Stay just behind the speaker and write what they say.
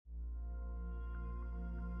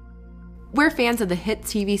We're fans of the hit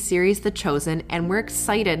TV series The Chosen, and we're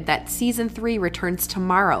excited that Season 3 returns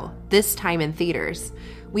tomorrow, this time in theaters.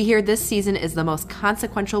 We hear this season is the most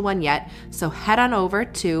consequential one yet, so head on over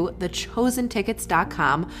to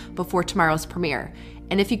thechosentickets.com before tomorrow's premiere.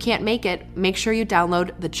 And if you can't make it, make sure you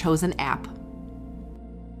download the Chosen app.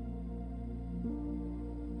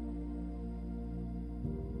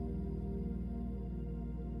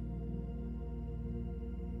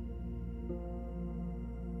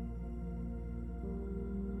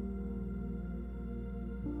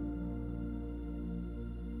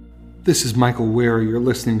 This is Michael Ware. You're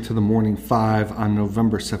listening to The Morning Five on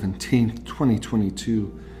November 17th,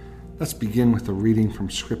 2022. Let's begin with a reading from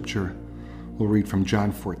Scripture. We'll read from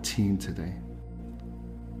John 14 today.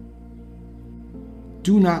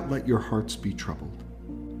 Do not let your hearts be troubled.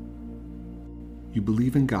 You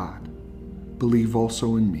believe in God, believe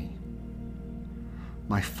also in me.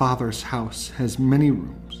 My Father's house has many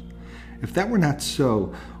rooms. If that were not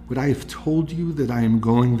so, would I have told you that I am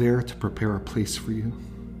going there to prepare a place for you?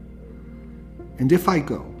 And if I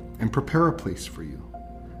go and prepare a place for you,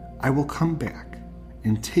 I will come back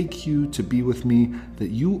and take you to be with me, that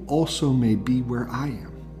you also may be where I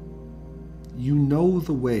am. You know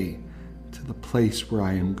the way to the place where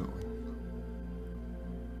I am going.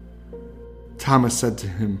 Thomas said to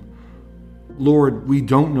him, Lord, we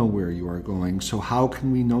don't know where you are going, so how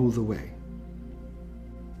can we know the way?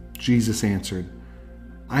 Jesus answered,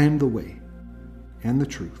 I am the way and the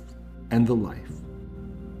truth and the life.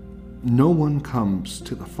 No one comes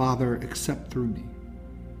to the Father except through me.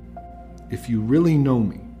 If you really know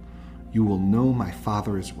me, you will know my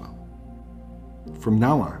Father as well. From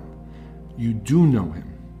now on, you do know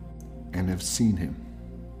him and have seen him.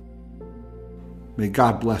 May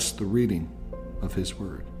God bless the reading of his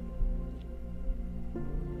word.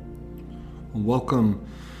 Welcome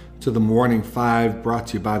to the Morning Five, brought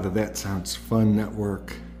to you by the That Sounds Fun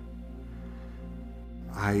Network.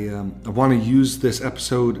 I want to use this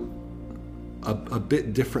episode a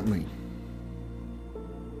bit differently.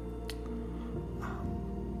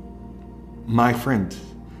 My friend,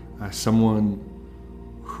 someone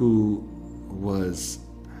who was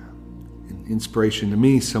an inspiration to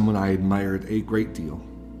me, someone I admired a great deal,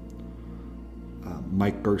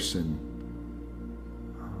 Mike Gerson,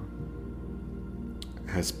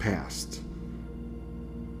 has passed.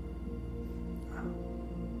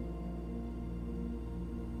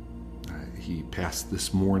 He passed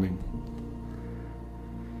this morning.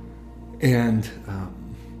 And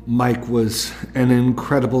Mike was an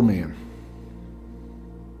incredible man.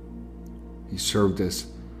 He served as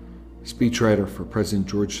speechwriter for President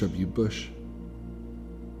George W. Bush,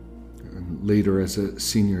 and later as a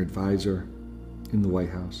senior advisor in the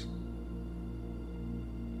White House.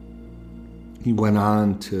 He went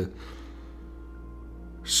on to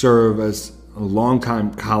serve as a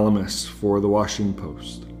longtime columnist for the Washington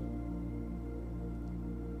Post.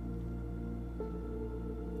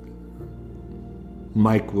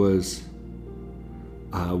 Mike was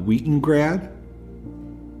a Wheaton grad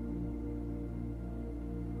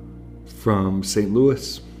from St.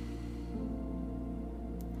 Louis.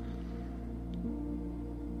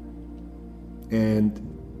 And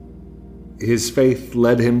his faith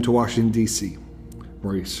led him to Washington, D.C.,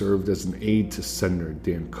 where he served as an aide to Senator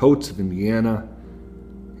Dan Coates of Indiana.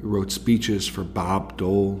 He wrote speeches for Bob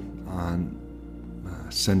Dole on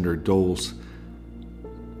Senator Dole's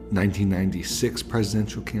 1996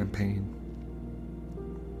 presidential campaign.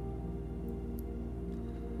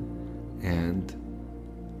 And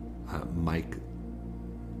Mike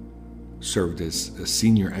served as a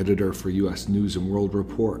senior editor for U.S. News and World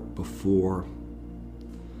Report before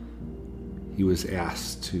he was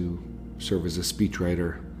asked to serve as a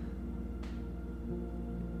speechwriter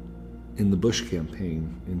in the Bush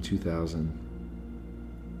campaign in 2000.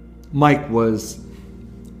 Mike was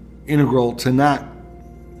integral to not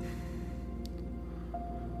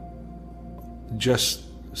just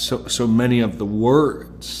so many of the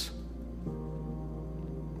words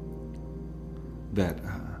that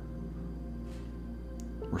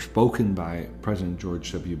were spoken by President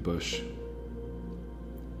George W. Bush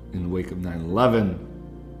in the wake of 9/11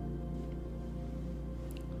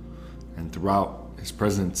 and throughout his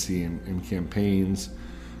presidency and campaigns.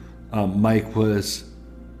 Mike was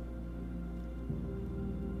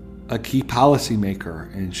a key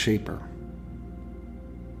policymaker and shaper,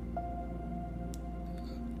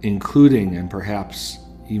 including and perhaps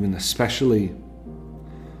even especially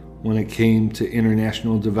when it came to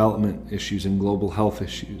international development issues and global health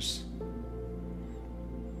issues.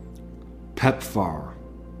 PEPFAR,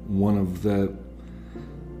 one of the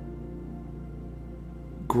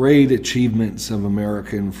great achievements of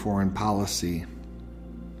American foreign policy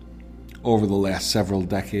over the last several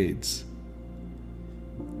decades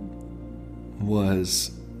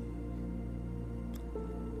was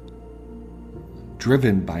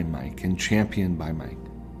driven by Mike and championed by Mike.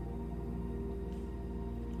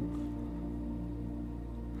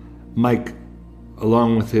 Mike,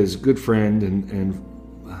 along with his good friend and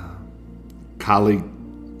colleague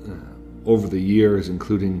over the years,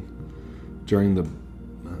 including during the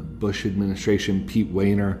Bush administration, Pete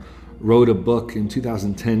Wehner, wrote a book in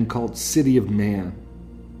 2010 called City of Man.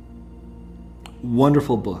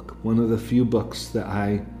 Wonderful book, one of the few books that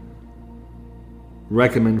I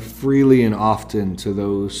recommend freely and often to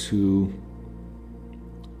those who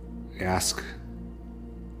ask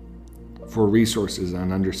for resources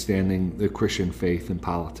on understanding the Christian faith and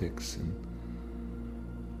politics and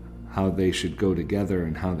how they should go together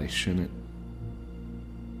and how they shouldn't.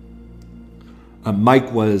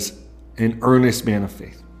 Mike was an earnest man of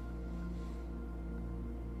faith.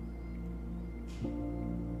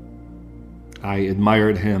 I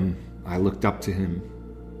admired him. I looked up to him.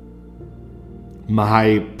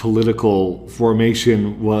 My political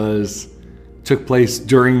formation took place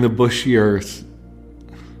during the Bush years,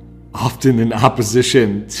 often in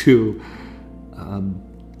opposition to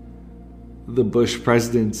the Bush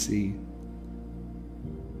presidency.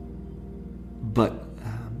 But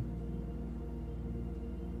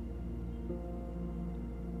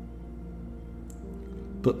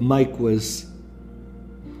Mike was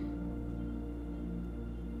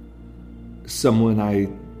someone I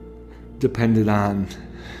depended on.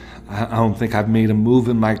 I don't think I've made a move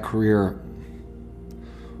in my career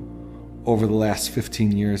over the last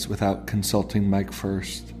 15 years without consulting Mike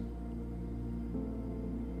first,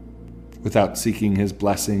 without seeking his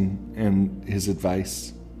blessing and his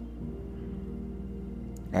advice.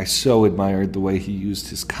 I so admired the way he used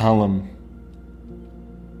his column.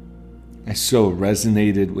 I so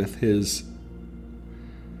resonated with his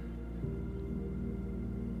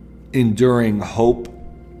enduring hope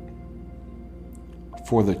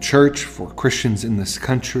for the church, for Christians in this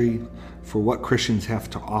country, for what Christians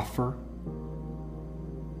have to offer,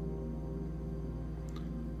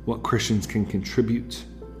 what Christians can contribute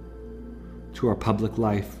to our public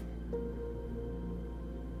life.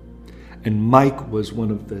 And Mike was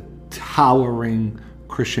one of the towering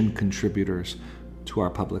Christian contributors to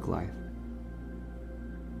our public life.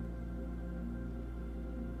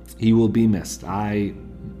 He will be missed. I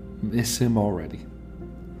miss him already.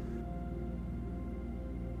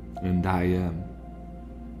 And I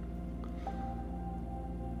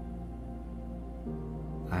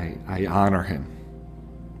honor him.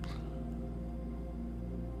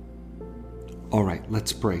 All right,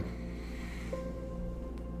 let's pray.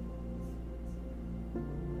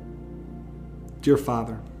 Dear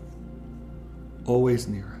Father, always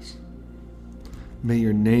near us, may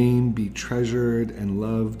your name be treasured and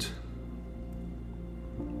loved.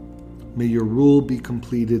 May your rule be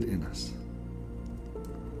completed in us.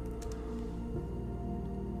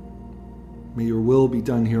 May your will be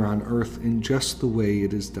done here on earth in just the way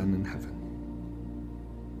it is done in heaven.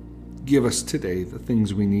 Give us today the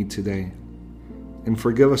things we need today, and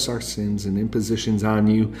forgive us our sins and impositions on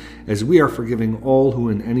you as we are forgiving all who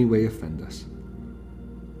in any way offend us.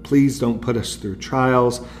 Please don't put us through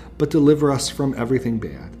trials, but deliver us from everything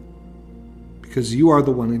bad, because you are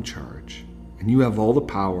the one in charge, and you have all the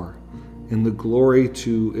power, and the glory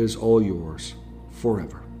too is all yours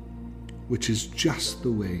forever, which is just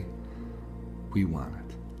the way we want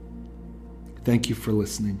it. Thank you for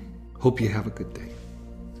listening. Hope you have a good day.